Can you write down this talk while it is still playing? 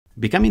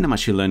Becoming a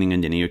machine learning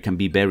engineer can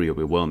be very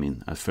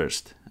overwhelming at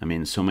first. I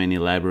mean, so many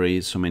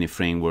libraries, so many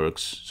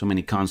frameworks, so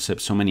many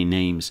concepts, so many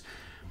names.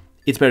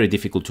 It's very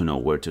difficult to know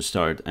where to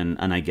start, and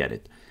I get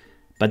it.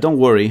 But don't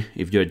worry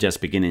if you're just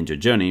beginning your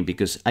journey,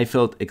 because I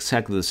felt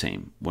exactly the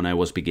same when I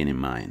was beginning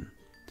mine.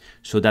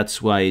 So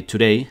that's why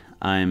today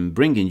I'm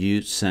bringing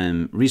you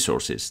some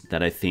resources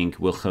that I think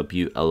will help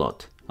you a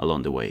lot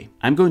along the way.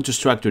 I'm going to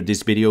structure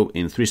this video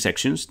in 3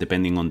 sections,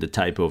 depending on the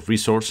type of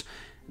resource.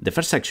 The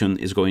first section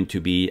is going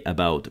to be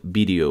about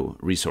video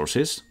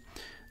resources.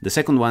 The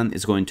second one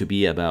is going to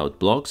be about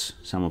blogs.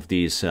 Some of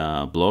these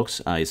blogs,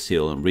 I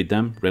still read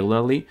them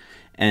regularly.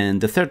 And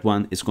the third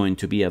one is going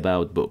to be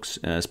about books,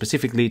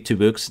 specifically 2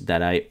 books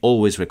that I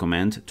always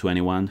recommend to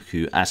anyone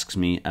who asks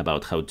me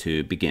about how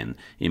to begin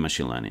in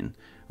machine learning.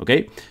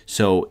 Okay,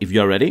 so if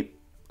you're ready,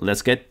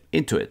 let's get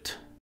into it.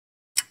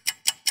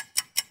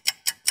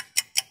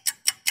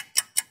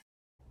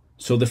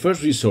 So the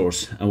first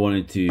resource I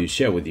wanted to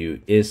share with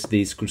you is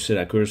this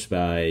Coursera course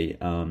by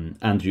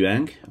Andrew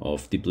Ng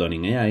of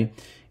DeepLearning.AI.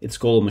 It's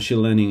called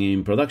Machine Learning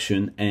in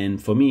Production,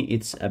 and for me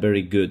it's a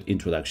very good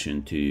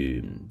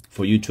introduction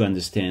for you to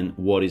understand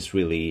what is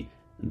really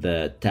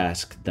the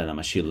task that a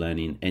machine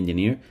learning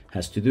engineer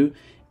has to do,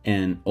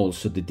 and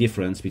also the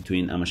difference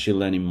between a machine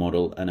learning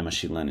model and a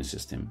machine learning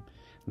system.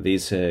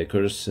 This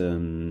course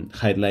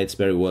highlights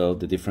very well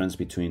the difference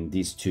between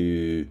these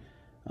 2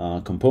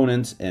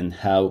 components and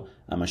how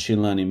a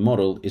machine learning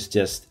model is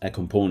just a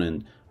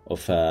component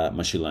of a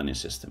machine learning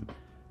system.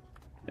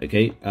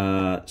 Okay,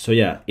 so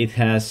yeah, it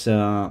has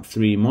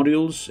 3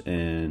 modules,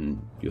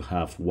 and you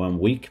have 1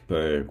 week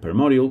per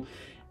module.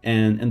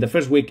 And the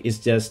first week is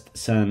just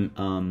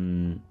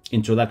some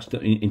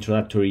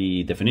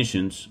introductory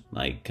definitions,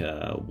 like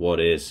what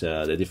is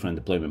the different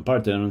deployment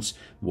patterns,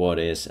 what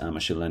is a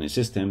machine learning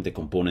system, the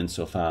components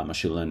of a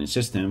machine learning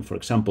system, for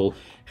example,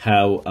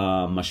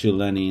 how machine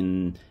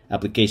learning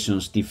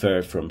applications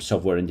differ from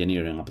software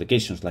engineering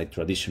applications like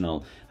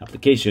traditional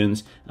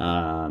applications,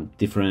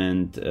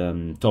 different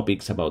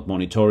topics about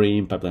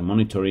monitoring, pipeline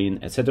monitoring,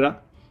 etc.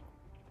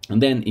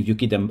 And then if you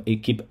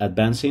keep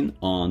advancing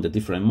on the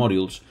different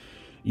modules,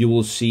 you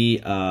will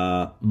see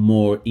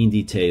more in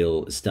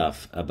detail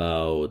stuff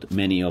about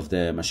many of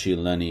the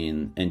machine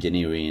learning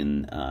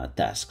engineering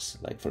tasks,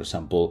 like for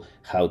example,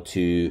 how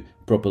to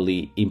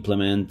properly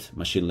implement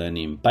machine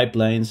learning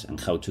pipelines and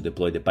how to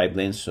deploy the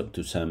pipelines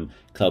to some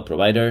cloud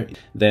provider,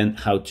 then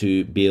how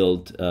to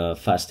build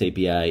fast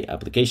API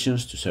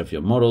applications to serve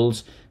your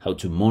models, how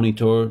to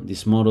monitor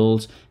these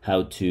models,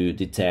 how to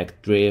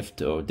detect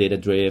drift or data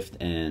drift,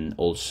 and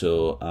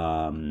also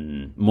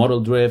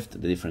model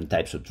drift, the different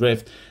types of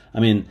drift. I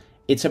mean,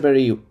 it's a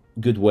very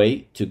good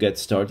way to get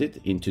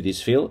started into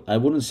this field. I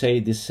wouldn't say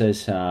this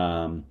is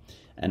an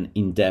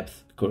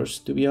in-depth course,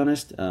 to be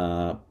honest,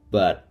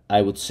 but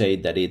I would say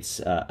that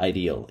it's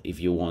ideal if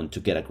you want to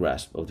get a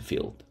grasp of the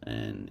field.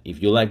 And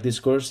if you like this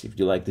course, if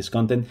you like this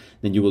content,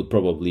 then you will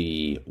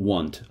probably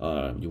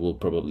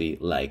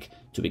like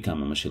to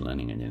become a machine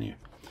learning engineer.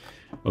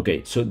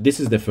 Okay, so this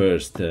is the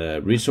first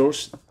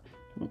resource.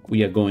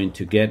 We are going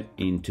to get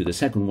into the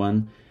second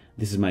one.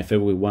 This is my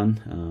favorite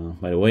one,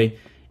 by the way.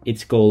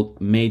 It's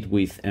called Made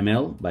with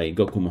ML by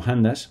Goku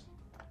Mohandas.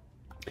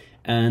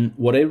 And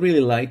what I really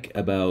like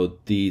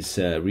about this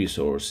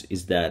resource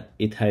is that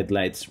it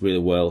highlights really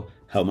well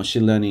how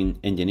machine learning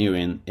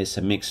engineering is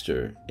a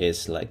mixture,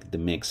 is like the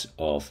mix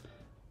of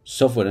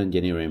software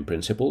engineering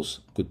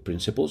principles, good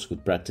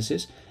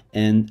practices,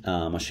 and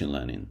machine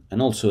learning,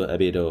 and also a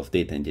bit of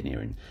data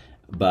engineering.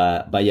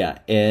 But yeah,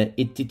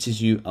 it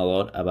teaches you a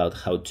lot about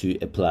how to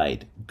apply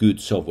good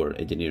software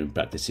engineering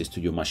practices to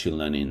your machine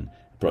learning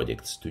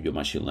projects, to your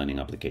machine learning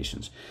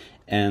applications.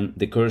 And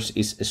the course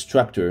is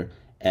structured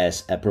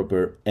as a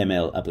proper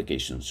ML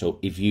application. So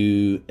if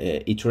you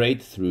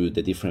iterate through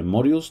the different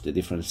modules, the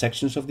different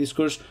sections of this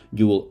course,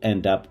 you will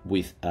end up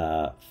with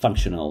a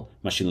functional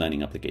machine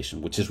learning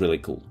application, which is really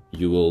cool.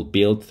 You will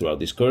build throughout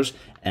this course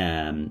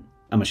a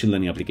machine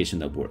learning application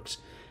that works.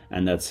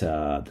 And that's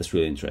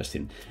really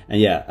interesting.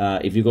 And yeah,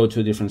 if you go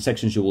to different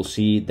sections, you will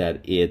see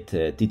that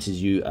it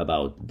teaches you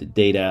about the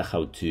data,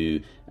 how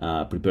to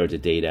prepare the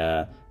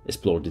data,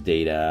 explore the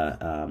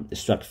data,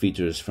 extract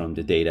features from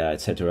the data,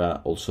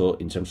 etc. Also,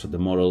 in terms of the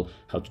model,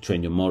 how to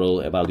train your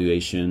model,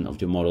 evaluation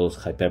of your models,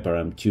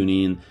 hyperparameter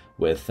tuning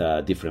with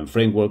different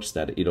frameworks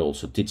that it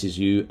also teaches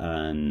you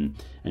and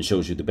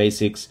shows you the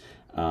basics.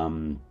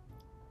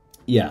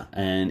 Yeah,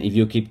 and if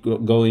you keep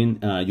going,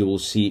 you will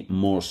see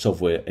more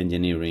software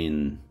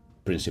engineering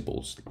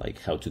principles, like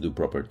how to do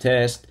proper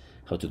test,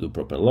 how to do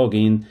proper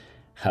logging,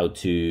 how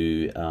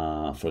to,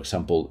 for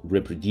example,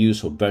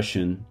 reproduce or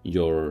version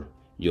your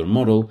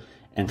model,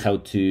 and how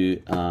to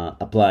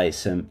apply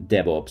some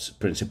DevOps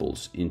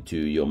principles into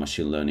your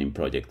machine learning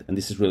project. And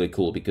this is really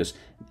cool because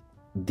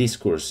this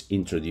course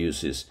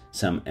introduces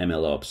some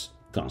MLOps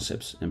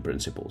concepts and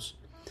principles.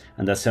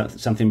 And that's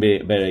something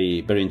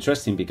very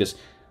interesting, because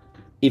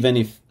even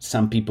if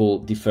some people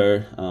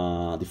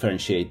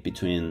differentiate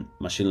between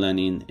machine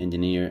learning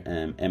engineer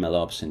and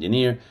MLOps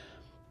engineer,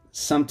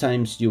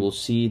 sometimes you will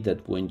see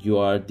that when you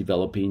are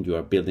developing, you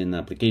are building an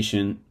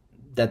application,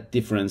 that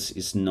difference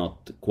is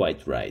not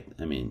quite right.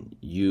 I mean,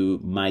 you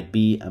might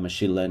be a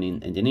machine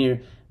learning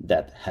engineer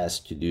that has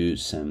to do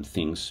some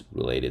things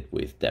related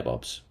with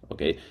DevOps,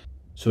 okay?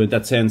 So in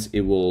that sense,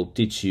 it will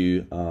teach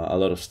you a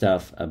lot of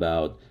stuff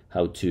about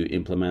how to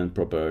implement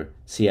proper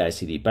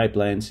CI/CD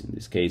pipelines. In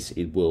this case,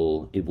 it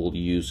will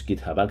use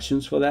GitHub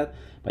Actions for that.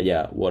 But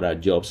yeah, what are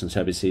jobs and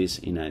services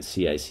in a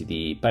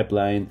CI/CD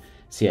pipeline,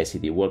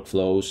 CI/CD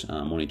workflows,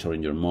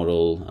 monitoring your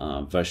model,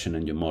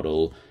 versioning your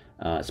model,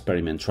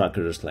 experiment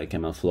trackers like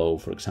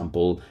MLflow, for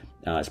example,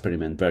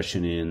 experiment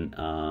versioning,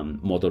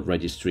 model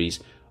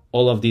registries.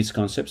 All of these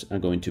concepts are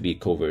going to be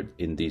covered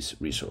in this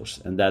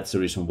resource. And that's the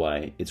reason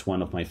why it's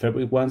one of my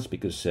favorite ones,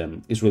 because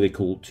it's really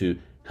cool to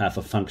have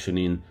a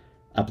functioning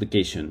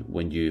application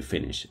when you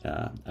finish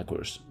a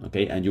course,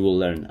 okay? And you will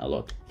learn a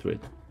lot through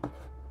it.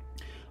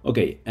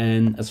 Okay,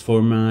 and as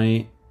for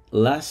my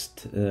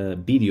last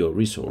video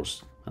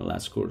resource, my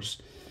last course,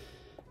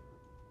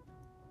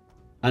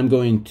 I'm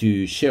going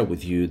to share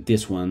with you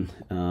this one.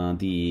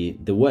 The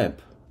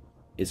web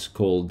is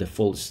called The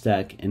Full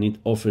Stack, and it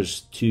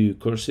offers 2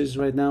 courses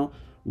right now.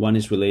 One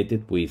is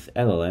related with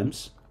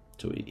LLMs.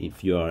 So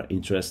if you are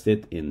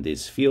interested in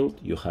this field,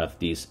 you have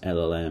this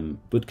LLM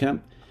bootcamp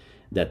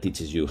that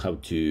teaches you how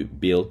to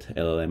build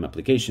LLM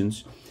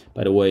applications.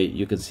 By the way,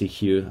 you can see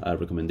here a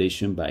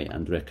recommendation by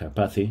Andrea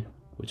Carpathy,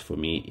 which for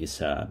me is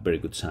a very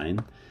good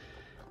sign.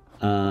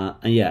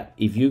 And yeah,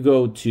 if you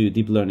go to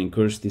Deep Learning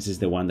course, this is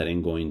the one that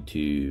I'm going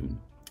to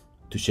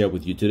share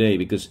with you today,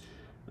 because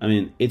I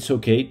mean, it's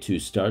okay to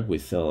start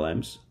with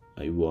LLMs.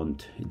 I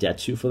won't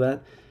judge you for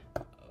that.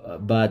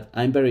 But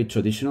I'm very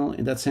traditional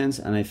in that sense,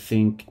 and I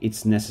think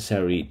it's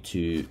necessary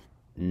to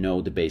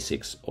know the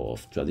basics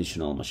of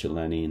traditional machine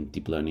learning,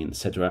 deep learning,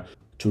 etc.,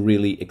 to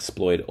really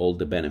exploit all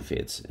the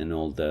benefits and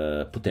all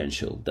the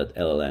potential that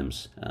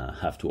LLMs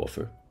have to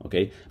offer,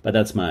 okay? But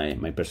that's my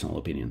personal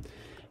opinion.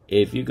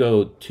 If you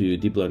go to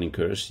Deep Learning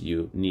course,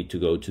 you need to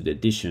go to the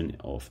edition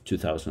of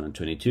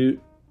 2022,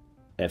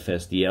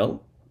 FSDL,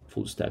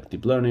 Full Stack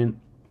Deep Learning.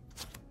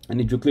 And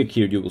if you click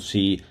here, you will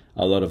see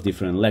a lot of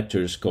different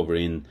lectures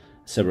covering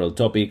several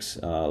topics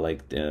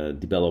like the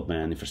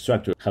development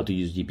infrastructure, how to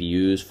use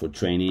GPUs for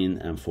training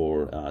and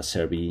for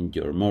serving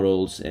your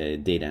models,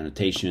 data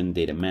annotation,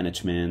 data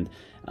management,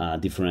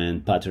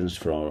 different patterns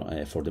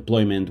for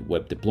deployment,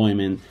 web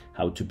deployment,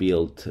 how to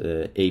build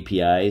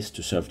APIs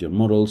to serve your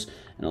models,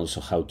 and also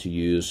how to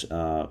use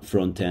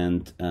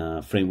front-end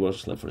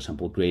frameworks like, for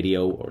example,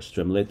 Gradio or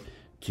Streamlit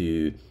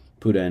to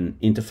put an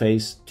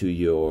interface to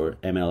your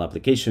ML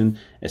application,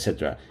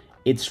 etc.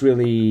 It's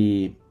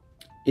really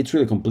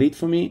complete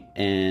for me,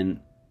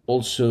 and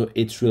also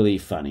it's really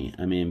funny.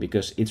 I mean,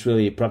 because it's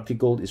really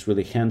practical, it's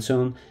really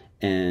hands-on,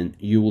 and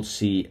you will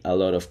see a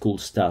lot of cool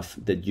stuff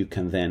that you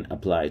can then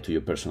apply to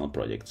your personal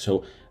project.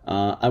 So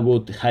I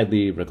would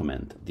highly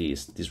recommend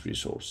this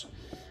resource.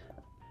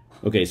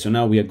 Okay, so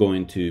now we are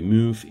going to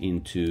move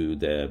into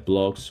the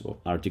blogs or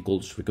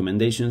articles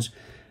recommendations.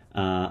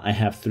 I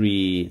have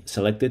 3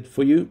 selected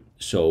for you,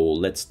 so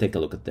let's take a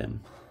look at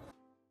them.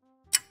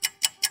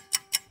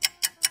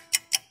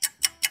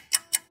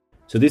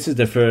 So this is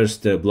the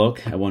first blog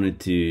I wanted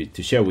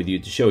to share with you,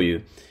 to show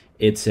you.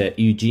 It's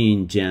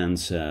Eugene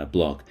Jan's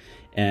blog.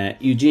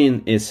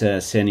 Eugene is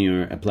a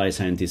senior applied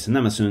scientist in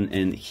Amazon,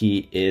 and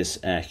he is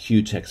a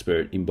huge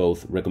expert in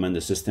both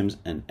recommender systems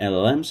and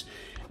LLMs.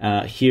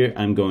 Here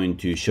I'm going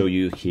to show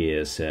you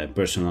his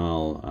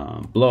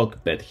personal blog,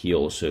 but he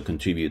also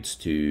contributes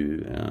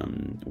to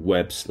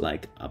webs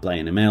like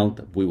ApplyingML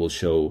that we will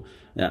show,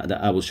 that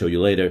I will show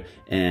you later,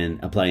 and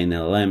Applying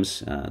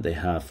LLMs. They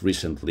have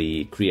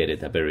recently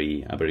created a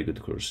very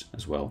good course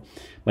as well.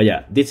 But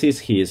yeah, this is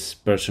his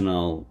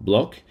personal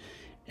blog,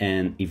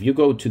 and if you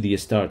go to the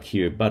Start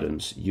Here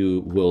buttons,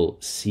 you will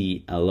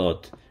see a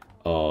lot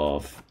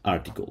of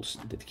articles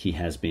that he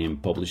has been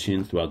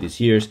publishing throughout these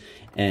years,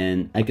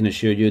 and I can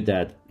assure you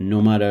that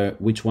no matter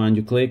which one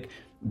you click,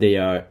 they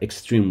are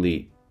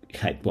extremely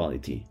high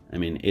quality. I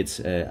mean, it's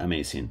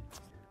amazing.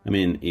 I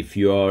mean, if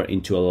you are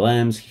into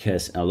LLMs, he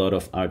has a lot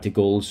of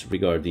articles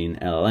regarding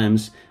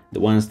LLMs. The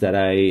ones that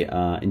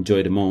I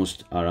enjoy the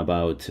most are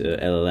about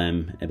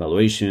LLM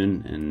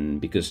evaluation,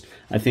 and because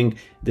I think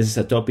this is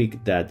a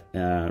topic that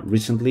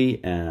recently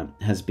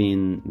has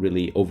been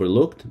really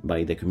overlooked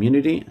by the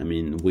community. I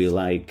mean, we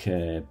like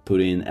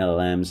putting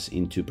LLMs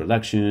into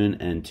production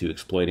and to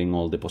exploiting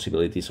all the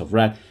possibilities of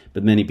RAG,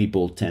 but many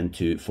people tend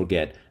to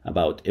forget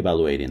about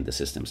evaluating the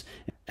systems.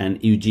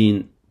 And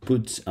Eugene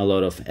puts a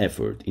lot of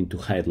effort into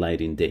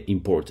highlighting the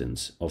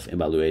importance of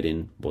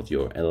evaluating both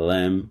your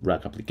LLM,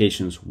 RAG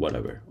applications,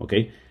 whatever,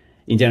 okay?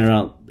 In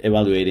general,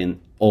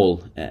 evaluating all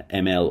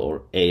ML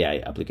or AI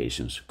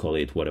applications, call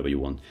it whatever you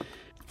want.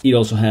 It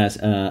also has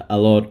a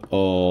lot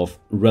of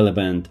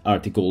relevant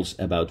articles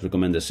about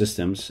recommender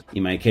systems.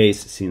 In my case,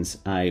 since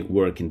I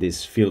work in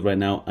this field right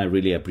now, I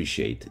really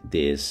appreciate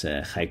this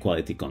high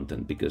quality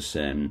content, because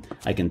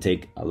I can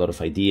take a lot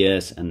of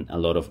ideas and a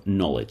lot of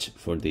knowledge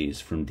from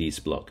this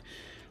blog.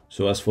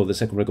 So as for the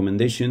second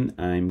recommendation,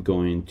 I'm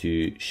going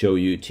to show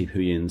you Chip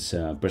Huyen's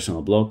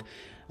personal blog.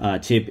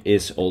 Chip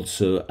is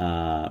also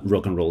a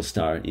rock and roll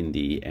star in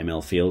the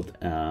ML field.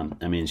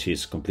 I mean,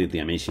 she's completely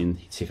amazing.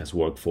 She has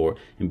worked for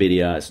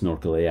NVIDIA,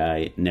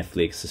 Snorkel.ai,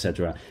 Netflix,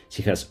 etc.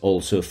 She has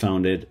also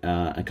founded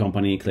a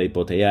company,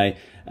 𝐁𝐴.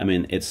 I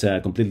mean, it's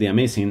completely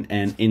amazing.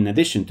 And in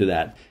addition to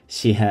that,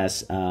 she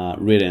has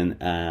written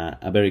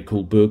a very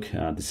cool book,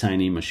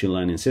 Designing Machine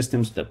Learning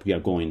Systems, that we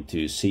are going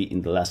to see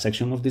in the last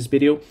section of this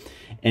video.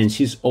 And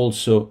she's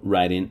also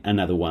writing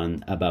another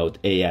one about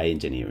AI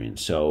engineering.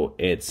 So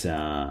it's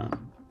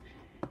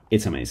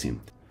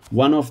amazing.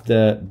 One of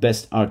the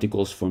best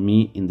articles for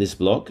me in this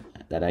blog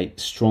that I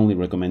strongly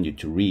recommend you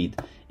to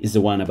read is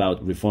the one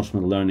about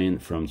reinforcement learning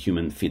from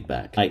human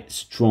feedback. I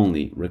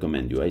strongly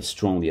recommend you, I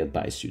strongly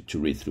advise you to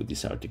read through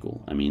this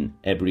article. I mean,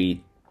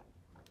 every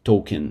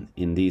token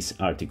in this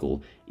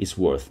article is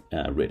worth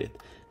read it.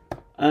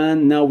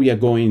 And now we are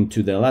going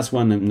to the last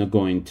one. I'm not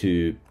going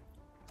to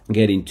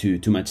get into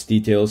too much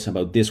details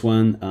about this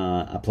one,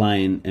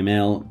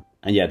 ApplyingML.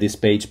 And yeah, this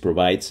page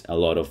provides a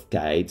lot of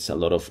guides, a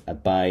lot of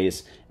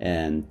advice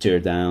and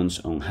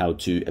teardowns on how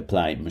to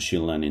apply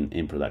machine learning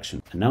in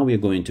production. And now we are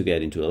going to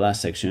get into the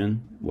last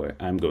section where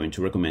I'm going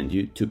to recommend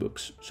you 2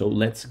 books. So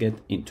let's get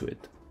into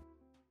it.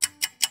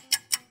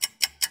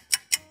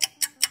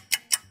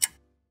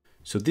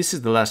 So this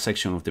is the last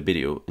section of the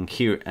video, and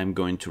here I'm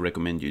going to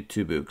recommend you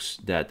 2 books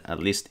that, at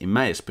least in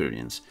my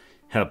experience,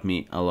 helped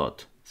me a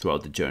lot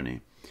throughout the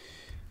journey.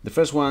 The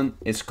first one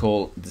is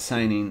called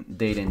Designing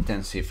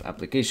Data-Intensive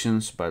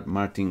Applications by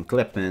Martin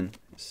Kleppmann.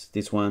 It's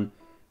this one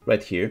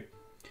right here.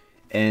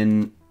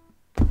 And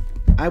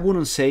I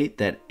wouldn't say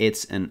that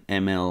it's an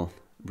ML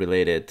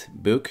related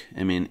book.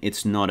 I mean,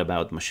 it's not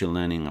about machine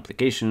learning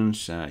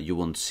applications. You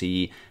won't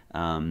see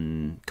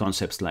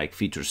concepts like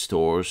feature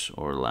stores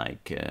or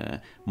like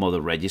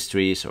model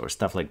registries or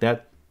stuff like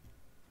that.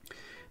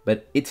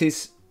 But it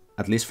is,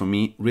 at least for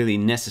me, really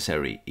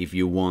necessary if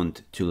you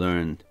want to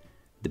learn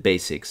the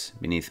basics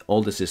beneath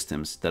all the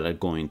systems that are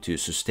going to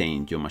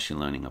sustain your machine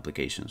learning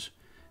applications.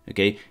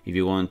 Okay, if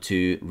you want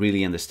to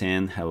really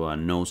understand how a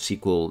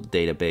NoSQL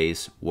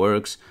database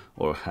works,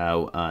 or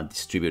how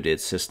distributed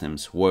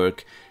systems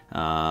work,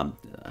 how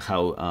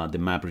the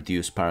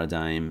MapReduce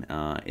paradigm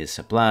is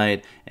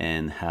applied,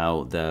 and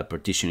how the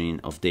partitioning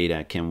of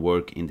data can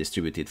work in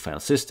distributed file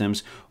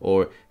systems,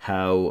 or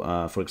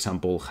how, for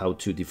example, how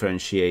to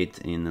differentiate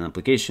in an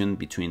application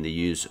between the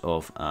use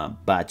of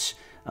batch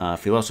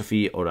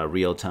philosophy or a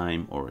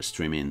real-time or a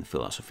streaming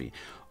philosophy.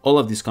 All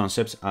of these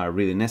concepts are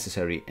really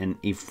necessary, and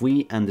if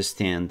we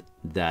understand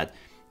that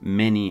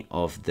many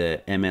of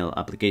the ML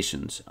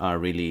applications are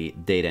really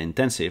data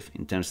intensive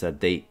in terms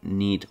that they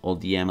need, all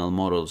the ML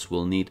models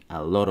will need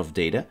a lot of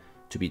data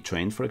to be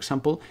trained, for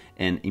example,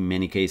 and in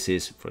many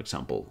cases, for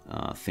example,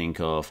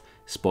 think of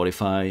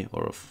Spotify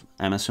or of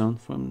Amazon,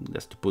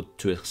 just to put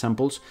 2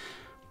 examples.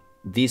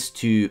 These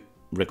 2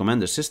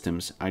 recommender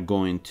systems are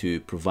going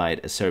to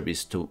provide a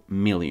service to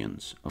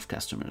millions of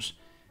customers.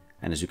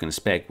 And as you can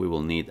expect, we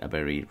will need a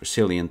very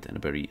resilient and a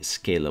very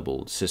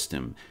scalable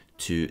system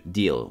to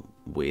deal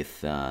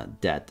with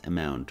that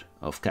amount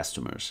of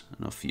customers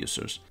and of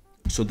users.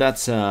 So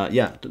that's,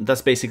 yeah,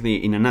 that's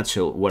basically in a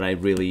nutshell what I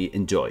really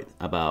enjoyed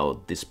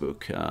about this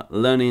book.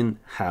 Learning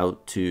how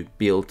to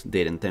build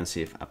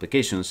data-intensive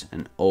applications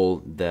and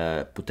all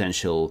the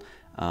potential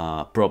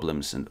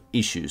problems and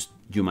issues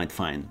you might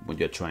find when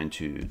you're trying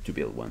to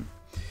build one.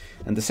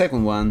 And the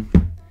second one,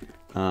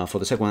 for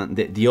the second one,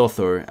 the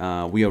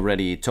author, we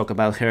already talked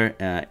about her.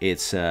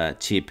 It's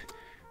Chip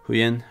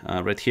Huyen,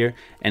 right here,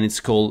 and it's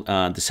called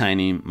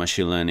Designing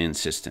Machine Learning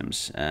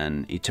Systems,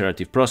 an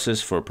iterative process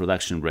for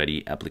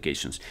production-ready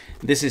applications.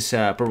 This is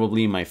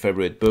probably my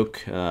favorite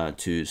book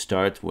to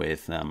start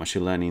with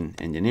machine learning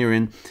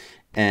engineering,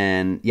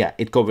 and yeah,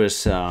 it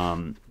covers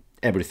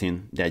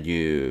everything that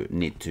you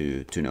need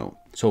to know.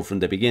 So from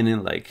the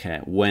beginning, like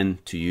when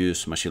to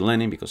use machine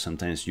learning, because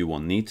sometimes you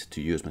won't need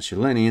to use machine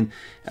learning,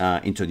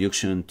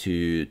 introduction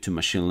to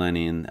machine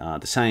learning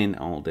design,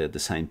 all the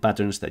design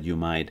patterns that you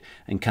might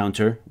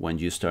encounter when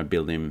you start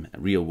building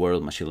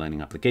real-world machine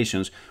learning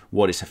applications,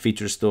 what is a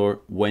feature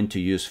store, when to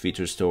use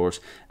feature stores,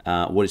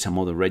 what is a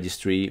model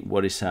registry,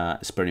 what is a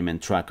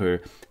experiment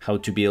tracker, how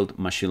to build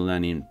machine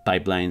learning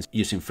pipelines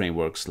using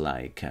frameworks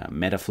like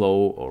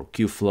Metaflow or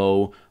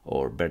Kubeflow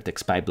or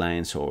Vertex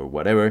pipelines or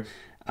whatever.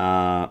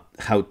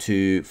 How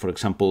to, for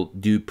example,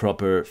 do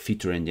proper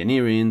feature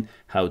engineering,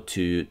 how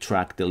to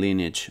track the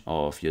lineage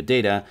of your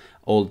data,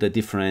 all the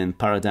different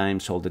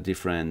paradigms, all the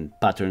different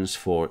patterns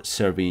for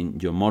serving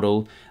your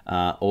model,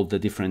 all the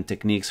different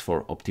techniques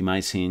for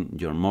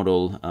optimizing your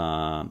model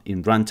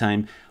in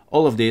runtime.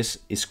 All of this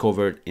is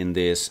covered in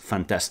this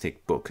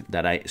fantastic book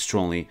that I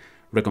strongly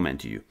recommend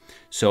to you.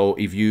 So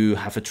if you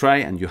have a try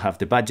and you have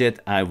the budget,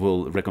 I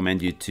will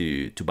recommend you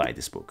to buy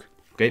this book.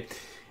 Okay,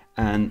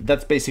 and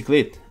that's basically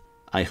it.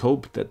 I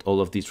hope that all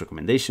of these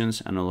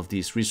recommendations and all of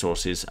these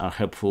resources are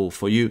helpful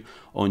for you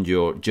on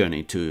your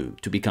journey to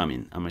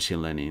becoming a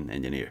machine learning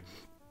engineer.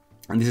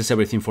 And this is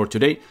everything for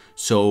today.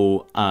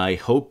 So I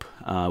hope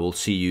I will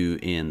see you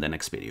in the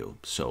next video.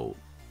 So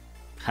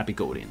happy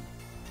coding.